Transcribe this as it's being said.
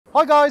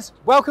Hi guys,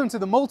 welcome to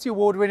the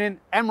multi-award winning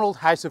Emerald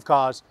House of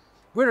Cars.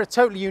 We're a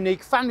totally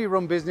unique family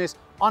run business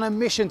on a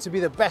mission to be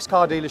the best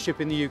car dealership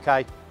in the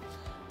UK.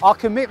 Our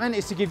commitment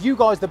is to give you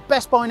guys the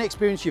best buying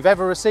experience you've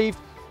ever received,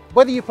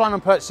 whether you plan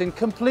on purchasing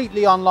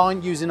completely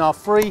online using our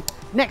free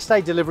next day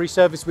delivery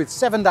service with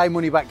 7-day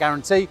money back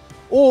guarantee,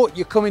 or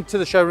you're coming to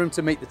the showroom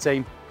to meet the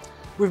team.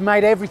 We've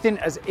made everything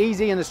as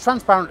easy and as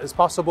transparent as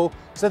possible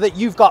so that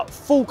you've got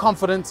full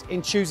confidence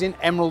in choosing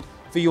Emerald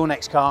for your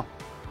next car.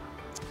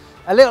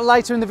 A little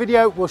later in the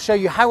video, we'll show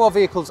you how our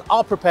vehicles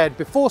are prepared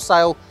before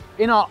sale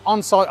in our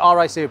on-site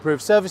RAC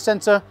approved service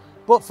centre.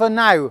 But for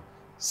now,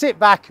 sit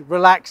back,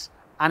 relax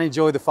and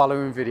enjoy the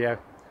following video.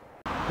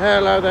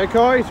 Hello there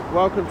guys,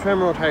 welcome to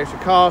Emerald House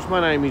of Cars.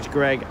 My name is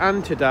Greg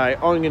and today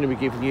I'm going to be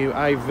giving you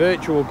a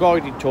virtual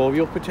guided tour of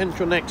your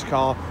potential next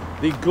car,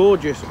 the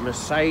gorgeous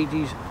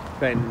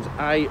Mercedes-Benz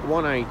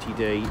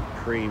A180D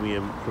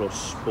Premium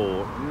Plus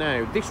Sport.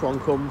 Now this one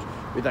comes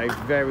with a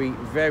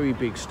very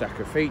big stack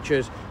of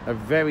features, a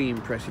very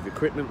impressive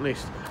equipment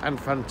list and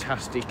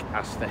fantastic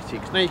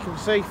aesthetics. Now you can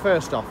see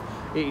first off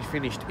it is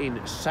finished in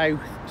South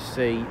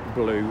Sea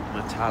Blue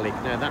Metallic.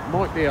 Now that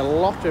might be a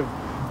lot of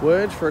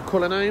words for a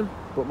colour name,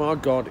 but my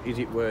god is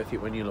it worth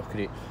it when you look at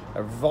it.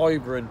 A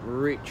vibrant,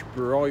 rich,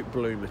 bright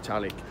blue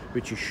metallic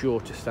which is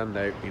sure to stand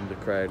out in the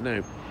crowd.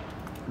 Now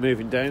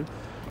moving down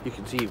you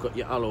can see you've got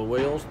your alloy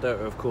wheels that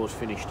are of course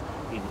finished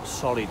in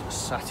solid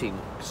satin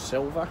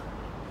silver.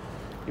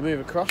 You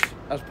move across,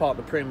 as part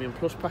of the Premium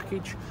Plus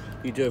package,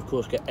 you do of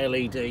course get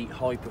LED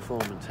high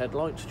performance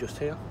headlights just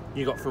here.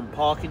 You've got front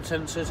parking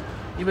sensors.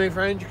 You move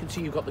around, you can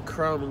see you've got the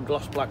chrome and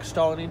gloss black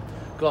styling,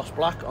 gloss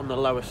black on the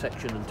lower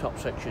section and top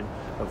section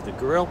of the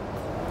grille,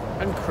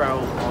 and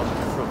chrome on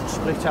the front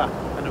splitter,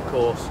 and of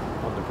course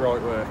on the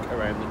bright work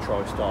around the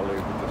tri-star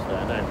loop just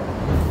there.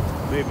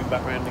 Now, moving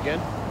back around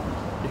again,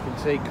 you can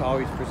see car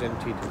is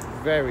presented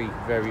very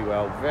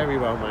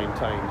well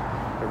maintained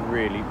and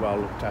really well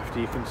looked after.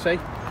 You can see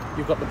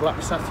you've got the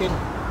black satin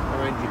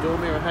around your door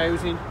mirror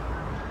housing,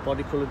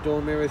 body coloured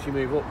door mirrors. You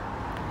move up,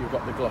 you've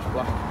got the gloss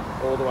black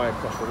all the way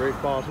across the roof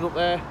bars, and up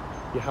there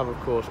you have of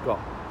course got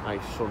a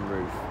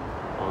sunroof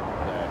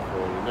on there for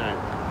you. Now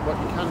what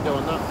you can do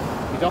on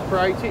that is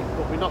operate it,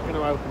 but we're not going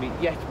to open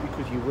it yet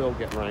because you will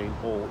get rain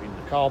all in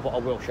the car, but I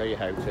will show you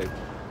how to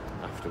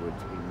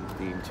afterwards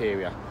in the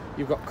interior.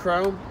 You've got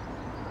chrome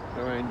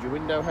around your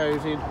window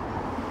housing,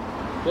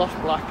 gloss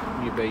black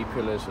on your B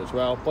pillars as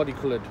well, body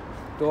coloured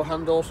door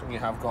handles, and you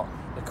have got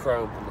the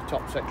chrome on the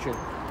top section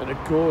and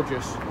a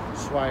gorgeous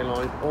sway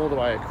line all the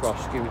way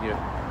across, giving you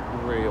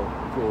real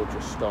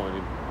gorgeous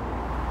styling.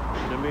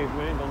 Now moving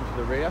around onto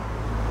the rear,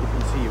 you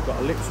can see you've got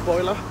a lip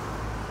spoiler,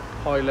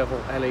 high level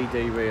LED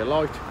rear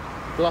light,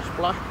 gloss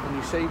black on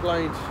your C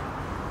blades,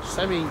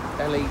 semi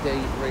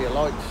LED rear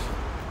lights.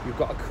 You've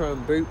got a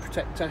chrome boot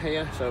protector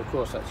here, so of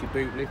course that's your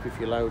boot lip if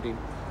you're loading.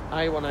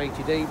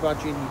 A180D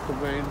badging, you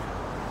come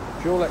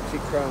round, dual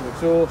exit chrome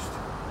exhaust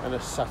and a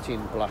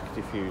satin black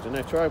diffuser.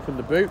 Now to open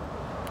the boot,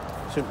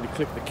 simply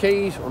click the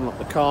keys, unlock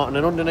the car, and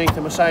then underneath the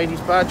Mercedes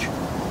badge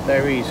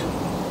there is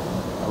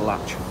a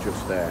latch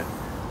just there.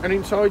 And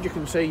inside you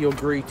can see you're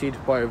greeted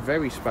by a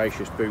very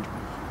spacious boot,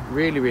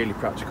 really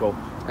practical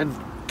and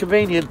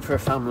convenient for a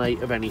family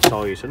of any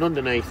size. And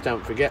underneath,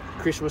 don't forget,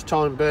 Christmas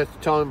time,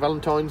 birthday time,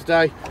 Valentine's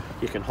Day,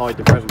 you can hide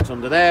the presents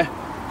under there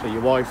so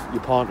your wife,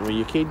 your partner or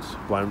your kids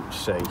won't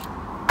see.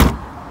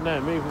 Now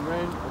moving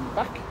around and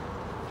back,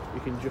 you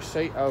can just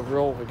see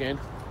overall again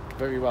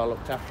very well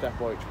looked after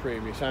by its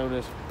previous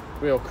owners.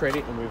 Real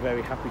credit, and we're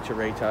very happy to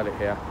retail it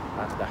here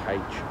at the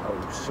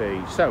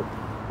HOC. So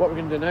what we're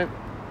going to do now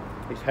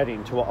is head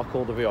into what I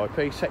call the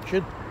VIP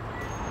section,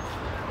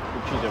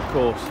 which is of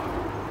course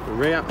the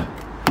rear.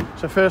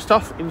 So first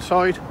off,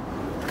 inside,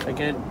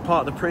 again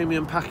part of the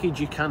premium package,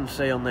 you can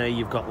see on there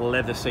you've got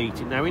leather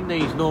seating. Now in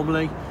these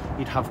normally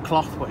you'd have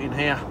cloth, but in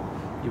here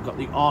you've got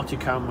the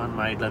Artico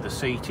man-made leather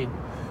seating.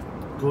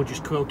 Gorgeous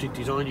quilted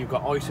design, you've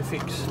got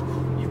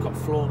Isofix, you've got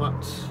floor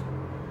mats,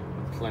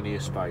 and plenty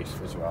of space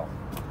as well.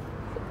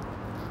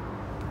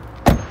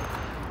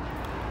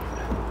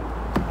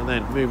 And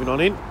then moving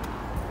on in,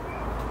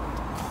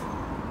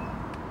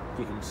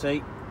 you can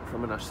see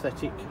from an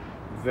aesthetic,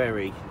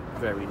 very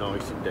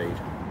nice indeed.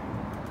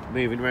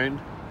 Moving around,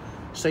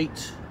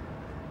 seats,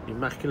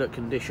 immaculate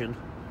condition,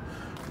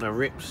 no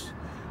rips,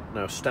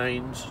 no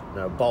stains,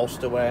 no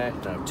bolster wear,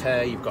 no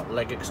tear. You've got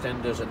leg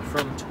extenders at the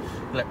front,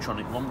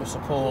 electronic lumbar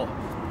support.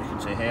 You can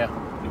see here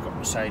you've got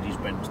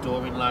Mercedes-Benz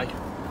door inlay,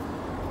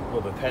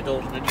 rubber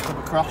pedals, and then you come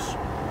across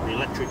the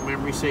electric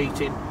memory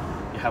seating.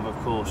 You have of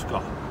course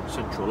got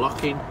central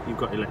locking, you've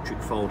got electric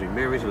folding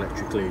mirrors,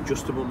 electrically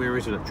adjustable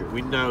mirrors, electric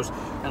windows,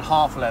 and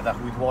half leather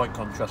with white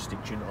contrast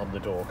stitching on the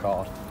door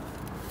card.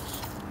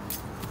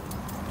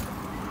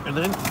 And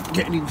then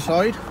getting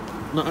inside,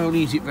 not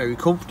only is it very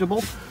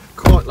comfortable,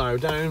 quite low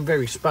down,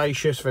 very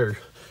spacious,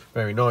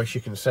 very nice.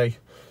 You can see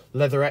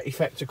leatherette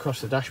effect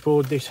across the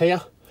dashboard. This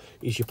here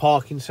is your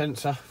parking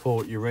sensor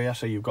for your rear,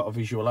 so you've got a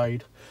visual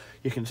aid.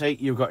 You can see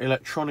you've got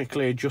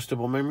electronically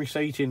adjustable memory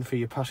seating for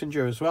your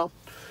passenger as well.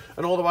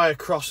 And all the way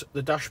across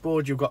the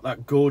dashboard, you've got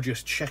that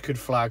gorgeous checkered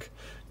flag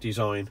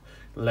design,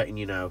 letting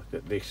you know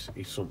that this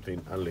is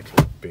something a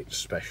little bit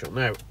special.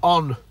 Now,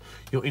 on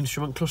your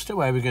instrument cluster,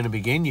 where we're going to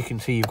begin, you can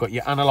see you've got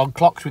your analog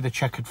clocks with the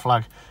checkered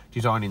flag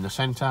design in the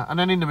centre, and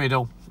then in the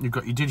middle you've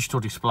got your digital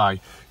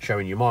display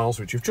showing your miles,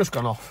 which have just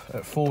gone off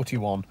at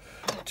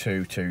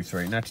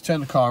 41,223. Now, to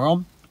turn the car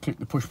on, click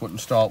the push button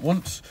start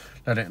once,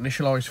 let it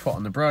initialise, foot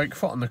on the brake,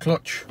 foot on the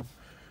clutch,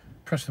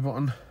 press the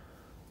button,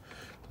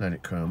 let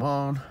it come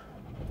on,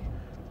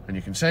 and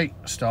you can see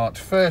start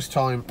first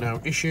time,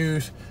 no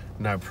issues,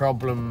 no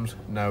problems,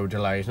 no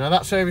delays. Now,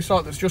 that service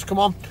light that's just come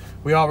on,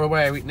 we are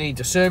aware it needs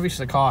a service.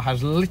 The car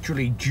has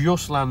literally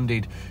just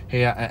landed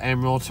here at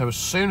Emerald, so as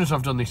soon as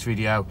I've done this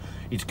video,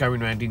 it's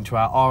going around into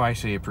our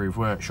RAC approved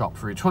workshop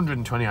for its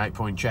 128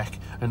 point check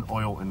and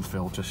oil and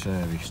filter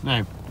service.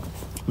 Now,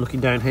 looking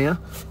down here,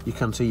 you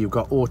can see you've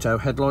got auto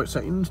headlight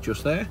settings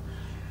just there.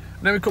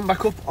 Now we come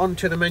back up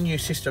onto the menu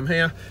system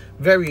here.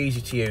 Very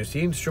easy to use.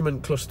 The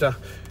instrument cluster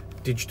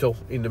digital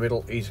in the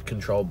middle is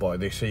controlled by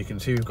this, so you can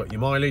see we've got your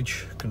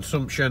mileage,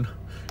 consumption,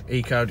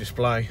 eco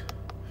display,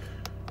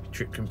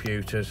 trip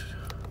computers.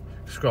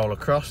 Scroll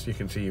across, you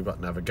can see you've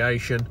got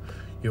navigation.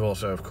 You've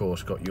also of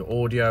course got your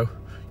audio,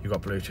 you've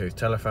got Bluetooth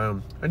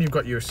telephone, and you've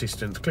got your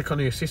assistance. Click on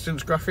the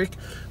assistance graphic,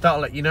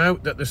 that'll let you know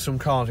that there's some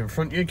cars in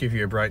front of you, give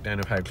you a breakdown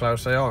of how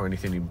close they are,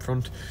 anything in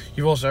front.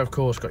 You've also of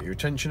course got your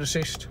attention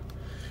assist,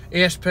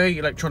 ESP,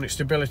 electronic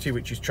stability,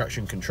 which is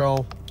traction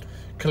control,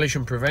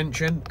 collision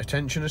prevention,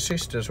 attention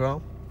assist as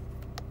well.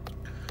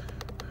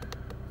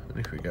 And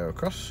if we go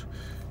across,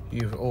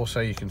 you've also,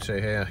 you can see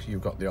here,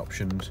 you've got the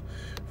options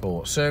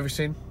for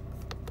servicing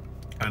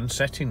and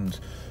settings.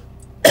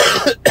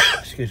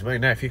 Excuse me.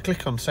 Now, if you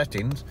click on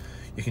settings,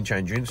 you can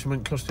change your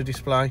instrument cluster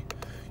display,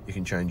 you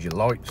can change your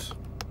lights,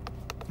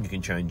 you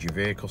can change your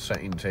vehicle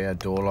settings here,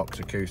 door locks,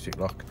 acoustic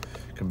lock,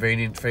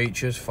 convenient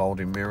features,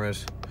 folding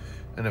mirrors,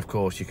 and of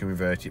course you can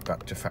revert it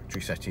back to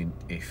factory setting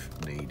if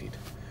needed.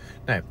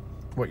 Now,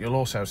 what you'll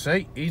also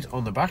see is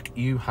on the back,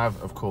 you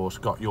have of course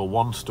got your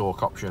one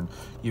stalk option.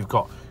 You've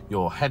got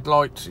your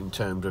headlights in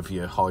terms of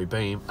your high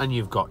beam, and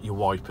you've got your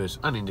wipers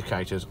and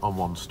indicators on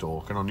one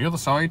stalk, and on the other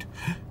side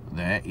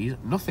there is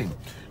nothing.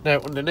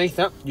 Now, underneath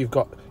that, you've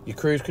got your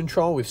cruise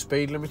control with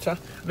speed limiter,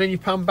 and then you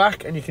pan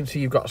back and you can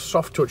see you've got a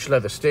soft touch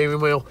leather steering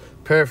wheel,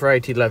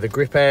 perforated leather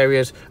grip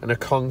areas, and a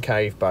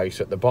concave base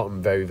at the bottom.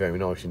 Very, very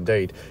nice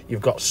indeed.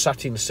 You've got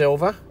satin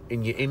silver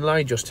in your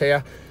inlay just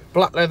here,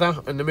 black leather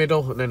in the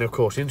middle, and then of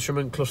course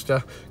instrument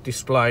cluster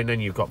display, and then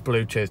you've got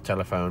Bluetooth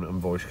telephone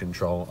and voice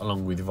control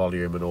along with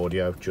volume and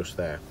audio just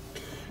there.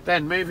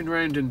 Then moving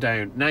around and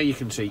down, now you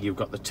can see you've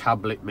got the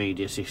tablet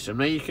media system.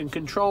 Now you can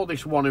control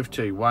this one of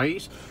two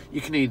ways.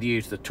 You can either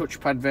use the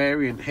touchpad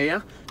variant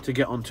here to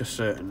get onto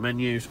certain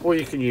menus, or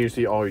you can use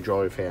the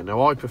iDrive here.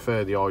 Now I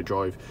prefer the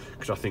iDrive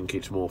because I think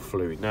it's more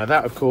fluid. Now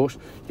that of course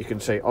you can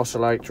see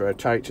oscillates,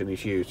 rotates, and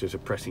is used as a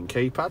pressing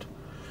keypad.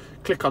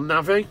 Click on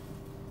Navi.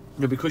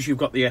 Now, because you've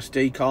got the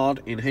SD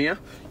card in here,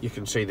 you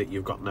can see that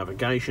you've got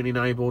navigation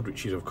enabled,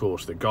 which is of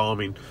course the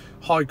Garmin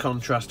high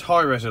contrast,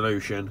 high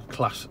resolution,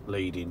 class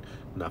leading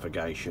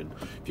navigation.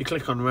 If you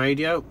click on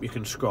radio, you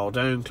can scroll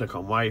down, click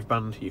on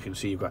waveband, you can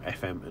see you've got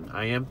FM and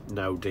AM,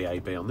 no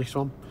DAB on this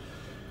one.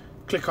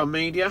 Click on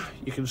media,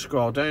 you can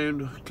scroll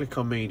down, click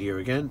on media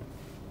again.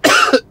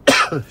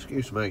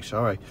 Excuse me,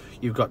 sorry.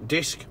 You've got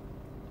disc,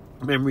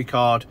 memory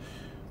card,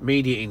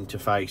 media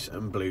interface,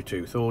 and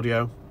Bluetooth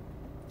audio.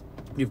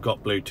 You've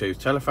got Bluetooth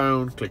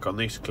telephone, click on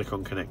this, click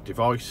on connect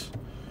device.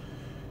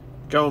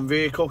 Go on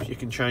vehicle, you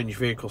can change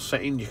vehicle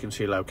setting, you can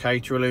see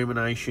locator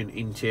illumination,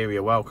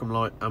 interior welcome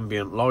light,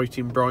 ambient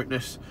lighting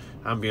brightness,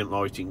 ambient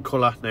lighting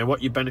colour. Now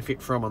what you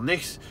benefit from on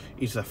this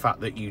is the fact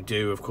that you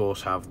do of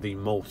course have the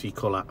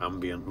multicolour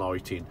ambient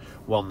lighting,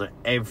 one that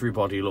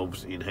everybody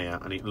loves in here,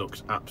 and it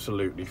looks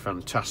absolutely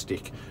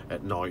fantastic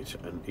at night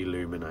and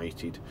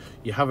illuminated.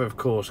 You have of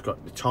course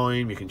got the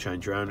time, you can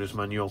change your owner's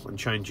manual and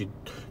change your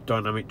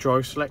dynamic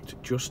drive select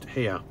just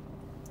here.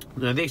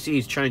 Now this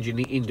is changing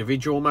the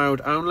individual mode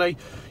only.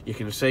 You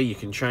can see you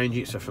can change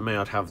it, so for me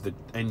I'd have the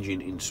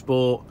engine in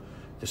sport,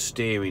 the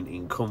steering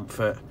in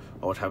comfort,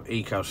 I would have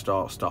eco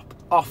start stop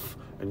off,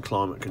 and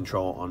climate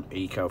control on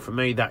eco. For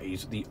me that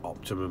is the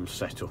optimum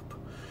setup.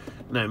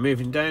 Now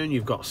moving down,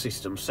 you've got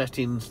system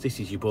settings. This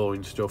is your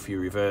boring stuff, your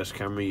reverse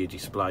camera, your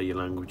display, your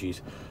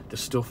languages, the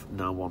stuff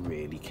no one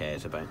really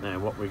cares about. Now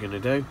what we're going to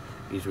do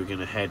is we're going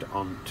to head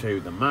on to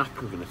the map.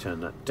 We're going to turn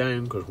that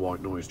down because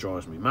white noise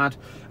drives me mad,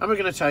 and we're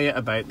going to tell you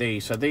about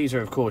these. So these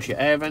are of course your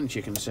air vents.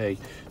 You can see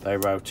they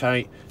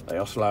rotate, they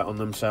oscillate on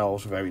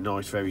themselves. Very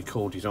nice, very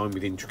cool design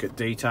with intricate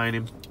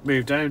detailing.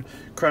 Move down,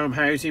 chrome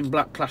housing,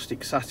 black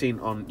plastic satin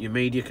on your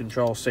media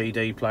control,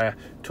 CD player,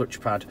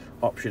 touchpad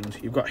options.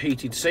 You've got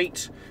heated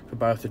seats for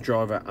both the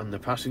driver and the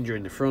passenger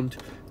in the front.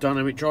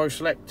 Dynamic drive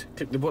select,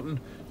 click the button,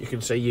 you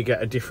can see you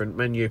get a different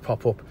menu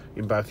pop up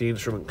in both the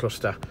instrument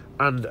cluster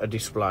and a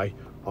display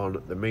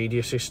on the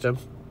media system.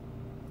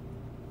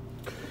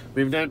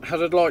 Moving down,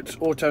 hazard lights,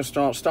 auto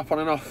start, stop on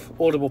and off,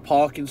 audible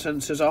parking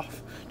sensors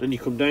off. Then you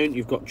come down,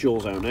 you've got dual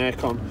zone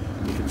aircon.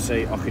 You can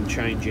see I can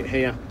change it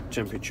here.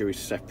 Temperature is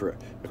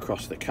separate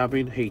across the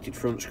cabin. Heated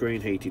front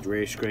screen, heated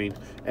rear screen,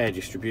 air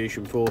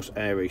distribution force,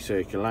 air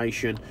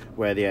recirculation,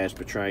 where the air is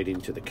portrayed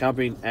into the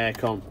cabin,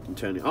 aircon, and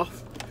turn it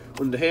off.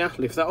 Under here,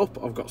 lift that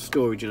up, I've got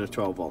storage and a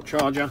 12-volt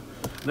charger.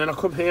 And then I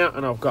come here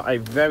and I've got a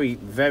very,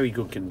 very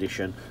good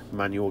condition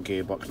manual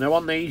gearbox. Now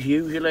on these,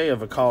 usually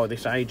of a car of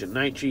this age and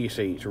nature, you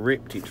see it's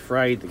ripped, it's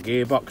frayed, the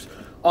gearbox.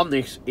 On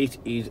this, it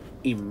is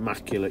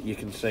immaculate. You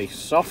can see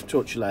soft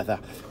touch leather,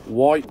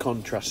 white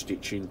contrast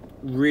stitching,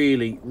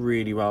 really,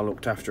 really well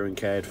looked after and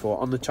cared for.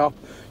 On the top,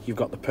 you've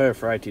got the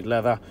perforated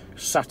leather,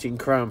 satin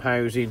chrome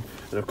housing,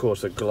 and of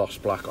course the gloss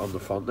black on the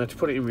front. Now to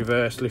put it in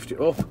reverse, lift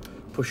it up,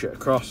 push it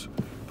across,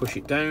 push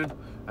it down,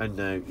 and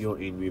now you're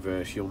in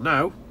reverse. You'll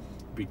know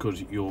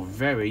because your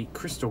very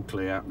crystal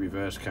clear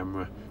reverse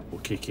camera will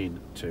kick in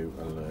to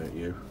alert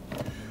you.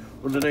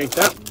 Underneath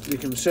that, you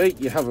can see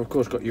you have of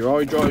course got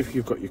your iDrive,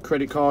 you've got your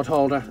credit card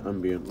holder,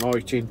 ambient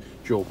lighting,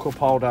 dual cup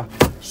holder,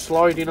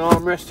 sliding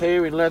armrest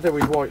here in leather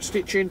with white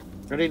stitching,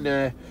 and in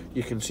there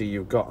you can see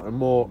you've got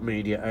more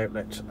media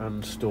outlets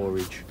and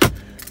storage.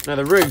 Now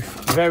the roof,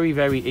 very,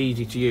 very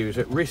easy to use.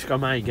 At risk I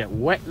may get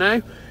wet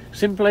now,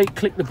 simply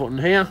click the button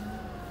here.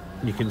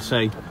 You can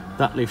see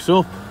that lifts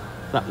up,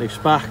 that lifts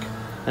back,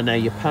 and now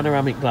your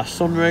panoramic glass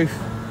sunroof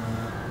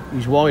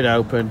is wide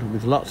open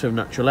with lots of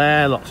natural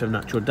air, lots of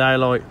natural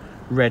daylight,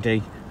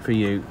 ready for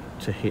you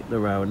to hit the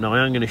road. Now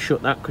I am going to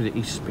shut that because it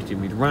is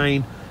spitting with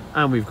rain,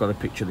 and we've got a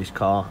picture of this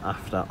car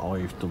after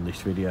I've done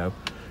this video.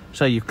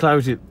 So you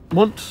close it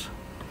once,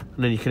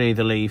 and then you can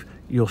either leave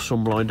your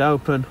sun blind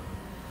open,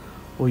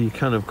 or you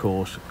can of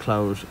course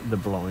close the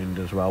blind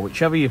as well.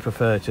 Whichever you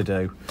prefer to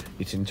do,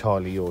 it's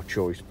entirely your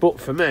choice. But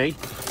for me,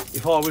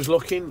 if I was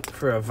looking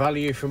for a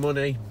value for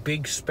money,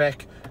 big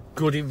spec,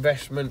 good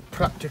investment,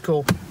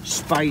 practical,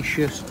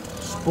 spacious,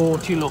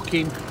 sporty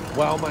looking,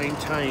 well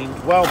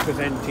maintained, well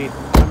presented,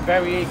 and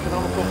very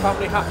economical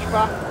family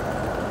hatchback,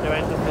 there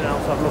ain't nothing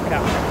else I'd look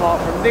at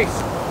apart from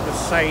this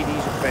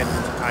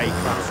Mercedes-Benz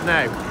A-Class.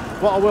 Now,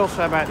 what I will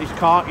say about this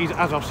car is,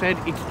 as I've said,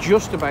 it's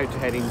just about to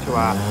head into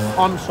our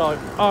on-site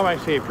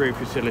RAC approved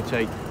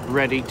facility,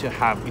 ready to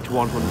have its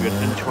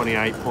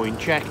 128-point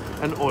check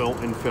and oil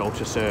and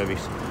filter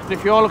service. And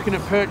if you are looking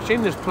at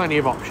purchasing, there's plenty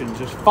of options.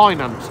 There's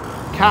finance,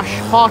 cash,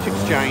 part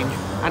exchange,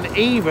 and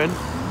even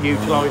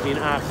utilising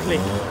our click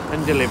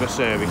and deliver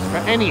service. For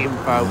any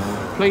info,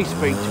 please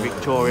speak to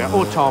Victoria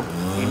or Tom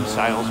in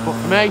sales. But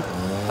for me,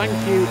 thank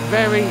you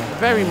very,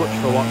 very much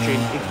for watching.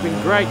 It's been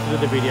great to do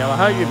the video. I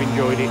hope you've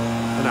enjoyed it,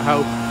 and I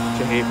hope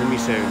to hear from you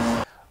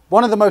soon.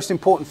 One of the most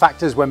important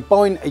factors when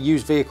buying a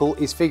used vehicle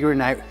is figuring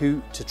out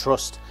who to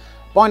trust.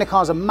 Buying a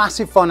car is a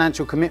massive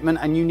financial commitment,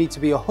 and you need to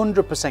be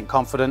 100%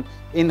 confident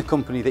in the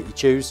company that you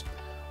choose.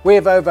 We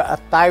have over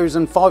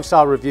 1,000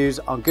 5-star reviews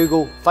on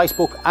Google,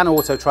 Facebook and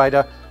Auto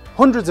Trader,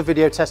 hundreds of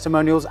video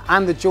testimonials,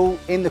 and the jewel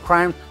in the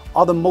crown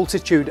are the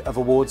multitude of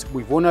awards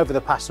we've won over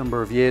the past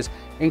number of years,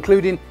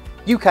 including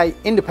UK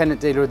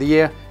Independent Dealer of the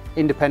Year,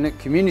 Independent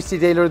Community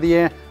Dealer of the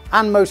Year,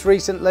 and most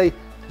recently,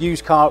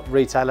 Used Car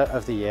Retailer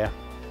of the Year.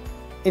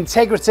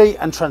 Integrity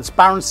and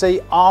transparency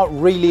are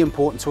really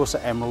important to us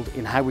at Emerald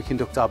in how we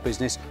conduct our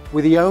business.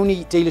 We're the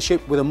only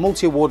dealership with a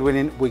multi-award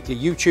winning weekly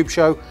YouTube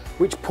show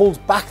which pulls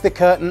back the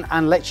curtain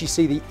and lets you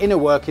see the inner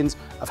workings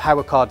of how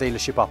a car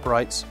dealership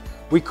operates.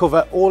 We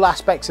cover all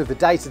aspects of the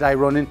day-to-day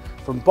running,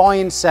 from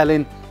buying,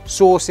 selling,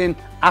 sourcing,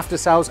 after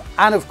sales,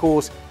 and of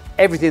course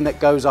everything that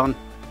goes on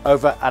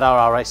over at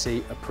our RAC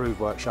approved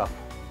workshop.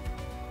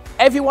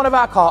 Every one of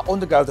our cars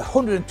undergoes a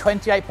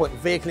 128-point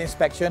vehicle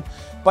inspection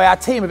by our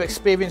team of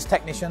experienced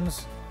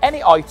technicians.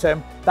 Any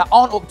item that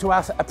aren't up to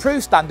our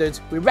approved standards,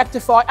 we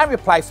rectify and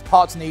replace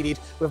parts needed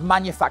with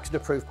manufactured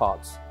approved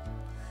parts.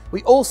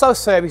 We also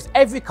service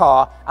every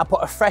car and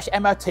put a fresh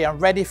MOT on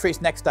ready for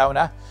its next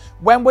owner.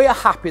 When we are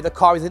happy the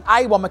car is in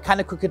A1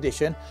 mechanical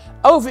condition,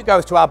 over it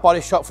goes to our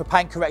body shop for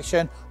paint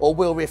correction or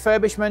wheel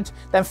refurbishment,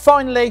 then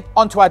finally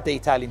onto our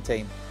detailing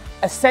team.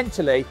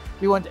 Essentially,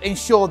 we want to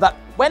ensure that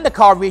when the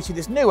car reaches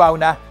its new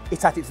owner,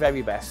 it's at its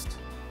very best.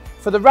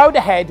 For the road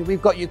ahead,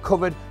 we've got you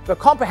covered for a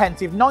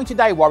comprehensive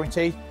 90-day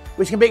warranty,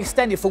 which can be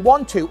extended for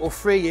 1, 2 or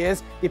 3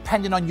 years,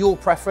 depending on your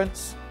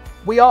preference.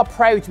 We are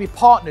proud to be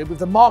partnered with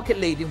the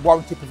market-leading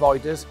warranty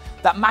providers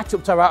that match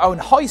up to our own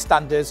high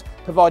standards,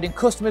 providing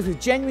customers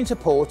with genuine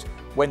support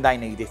when they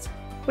need it.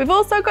 We've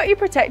also got you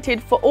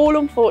protected for all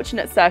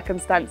unfortunate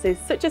circumstances,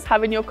 such as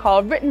having your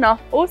car written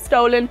off or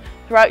stolen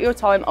throughout your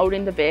time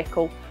owning the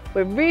vehicle.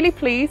 We're really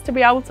pleased to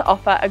be able to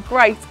offer a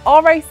great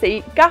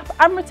RAC, gap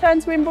and return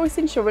to invoice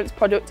insurance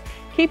product,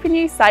 keeping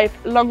you safe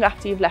long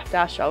after you've left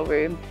our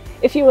showroom.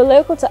 If you are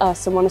local to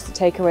us and want us to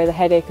take away the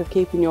headache of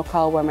keeping your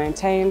car well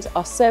maintained,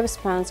 our service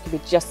plans could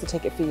be just the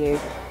ticket for you.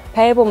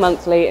 Payable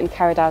monthly and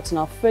carried out in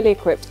our fully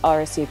equipped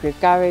RAC approved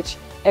garage,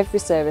 every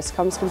service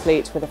comes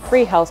complete with a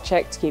free health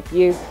check to keep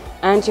you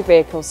and your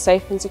vehicle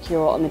safe and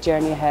secure on the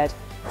journey ahead,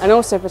 and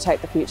also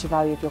protect the future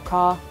value of your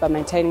car by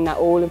maintaining that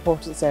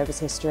all-important service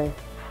history.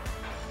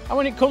 And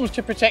when it comes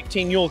to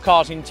protecting your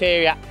car's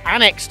interior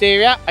and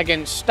exterior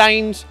against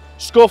stains,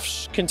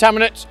 scuffs,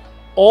 contaminants,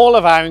 all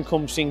of our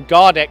encompassing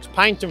Guardex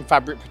paint and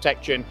fabric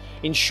protection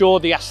ensure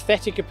the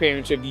aesthetic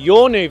appearance of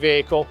your new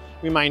vehicle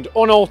remained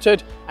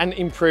unaltered and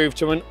improved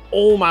to an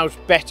almost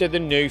better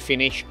than new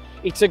finish.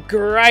 It's a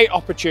great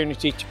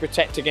opportunity to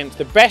protect against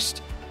the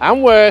best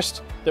and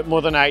worst that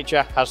Mother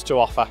Nature has to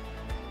offer.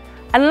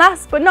 And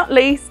last but not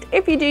least,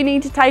 if you do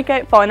need to take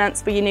out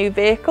finance for your new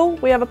vehicle,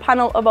 we have a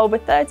panel of over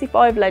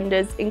 35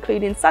 lenders,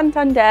 including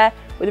Santander,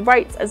 with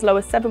rates as low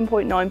as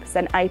 7.9%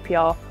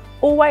 APR,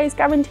 always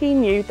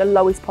guaranteeing you the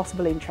lowest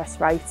possible interest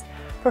rate.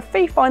 For a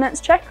free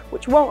finance check,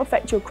 which won't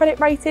affect your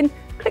credit rating,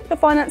 click the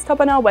finance tab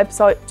on our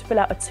website to fill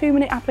out a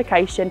 2-minute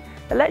application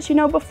that lets you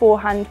know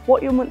beforehand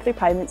what your monthly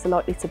payments are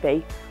likely to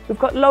be. We've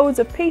got loads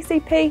of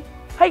PCP,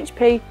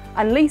 HP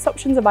and lease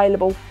options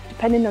available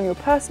depending on your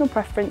personal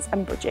preference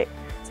and budget.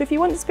 So if you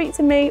want to speak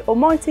to me or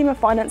my team of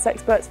finance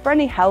experts for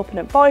any help and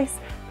advice,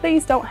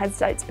 please don't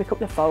hesitate to pick up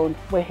the phone.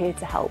 We're here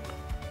to help.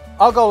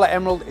 Our goal at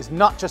Emerald is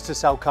not just to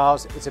sell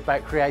cars, it's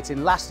about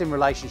creating lasting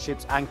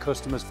relationships and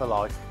customers for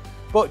life.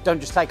 But don't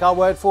just take our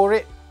word for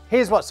it.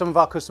 Here's what some of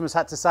our customers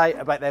had to say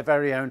about their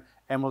very own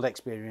Emerald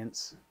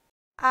experience.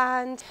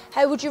 And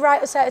how would you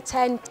rate us out of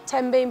 10?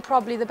 10 being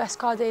probably the best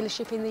car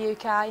dealership in the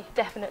UK.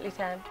 Definitely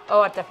 10.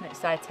 Oh, I'd definitely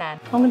say 10.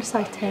 I'm going to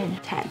say 10.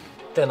 10.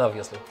 10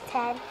 obviously.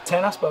 10.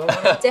 10 I suppose.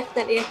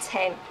 Definitely a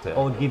 10. I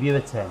would give you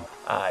a 10.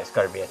 It's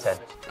got to be a 10.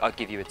 I'd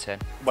give you a 10.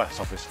 Well, it's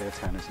obviously a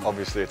 10, isn't it?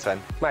 Obviously a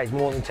 10. Mate, it's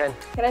more than 10.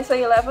 Can I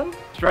say 11?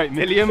 Straight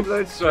million,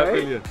 straight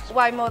million.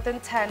 Way more than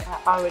 10.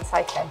 I would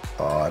say 10.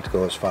 Oh, I'd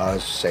go as far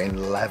as saying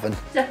 11.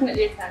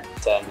 Definitely a 10.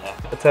 10,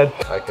 yeah. A 10.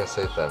 I can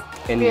say 10.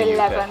 In the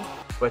 11.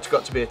 Well, it's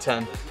got to be a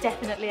 10.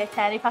 Definitely a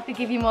 10. If I could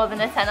give you more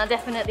than a 10, I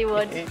definitely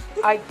would.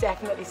 I'd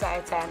definitely say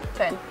a 10.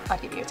 10.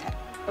 I'd give you a 10.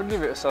 I'd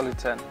give it a solid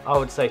 10. I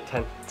would say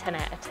 10. 10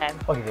 out of 10.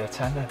 I'll give you a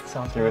 10 then.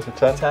 Sounds Give it a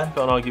 10. 10.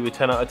 And I'll give you a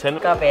 10 out of 10.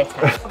 Gotta be a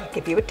 10. I'll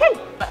give you a 10.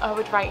 I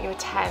would rate you a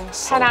 10.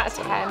 10 out of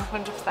 10,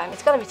 100%.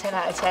 It's gotta be 10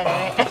 out of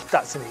 10, isn't it?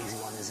 That's an easy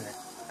one, isn't it?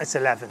 It's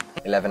 11.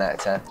 11 out of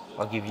 10.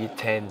 I'll give you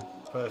 10.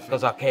 Perfect.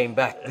 Because I came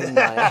back, didn't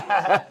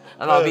I?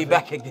 And I'll be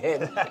back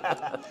again.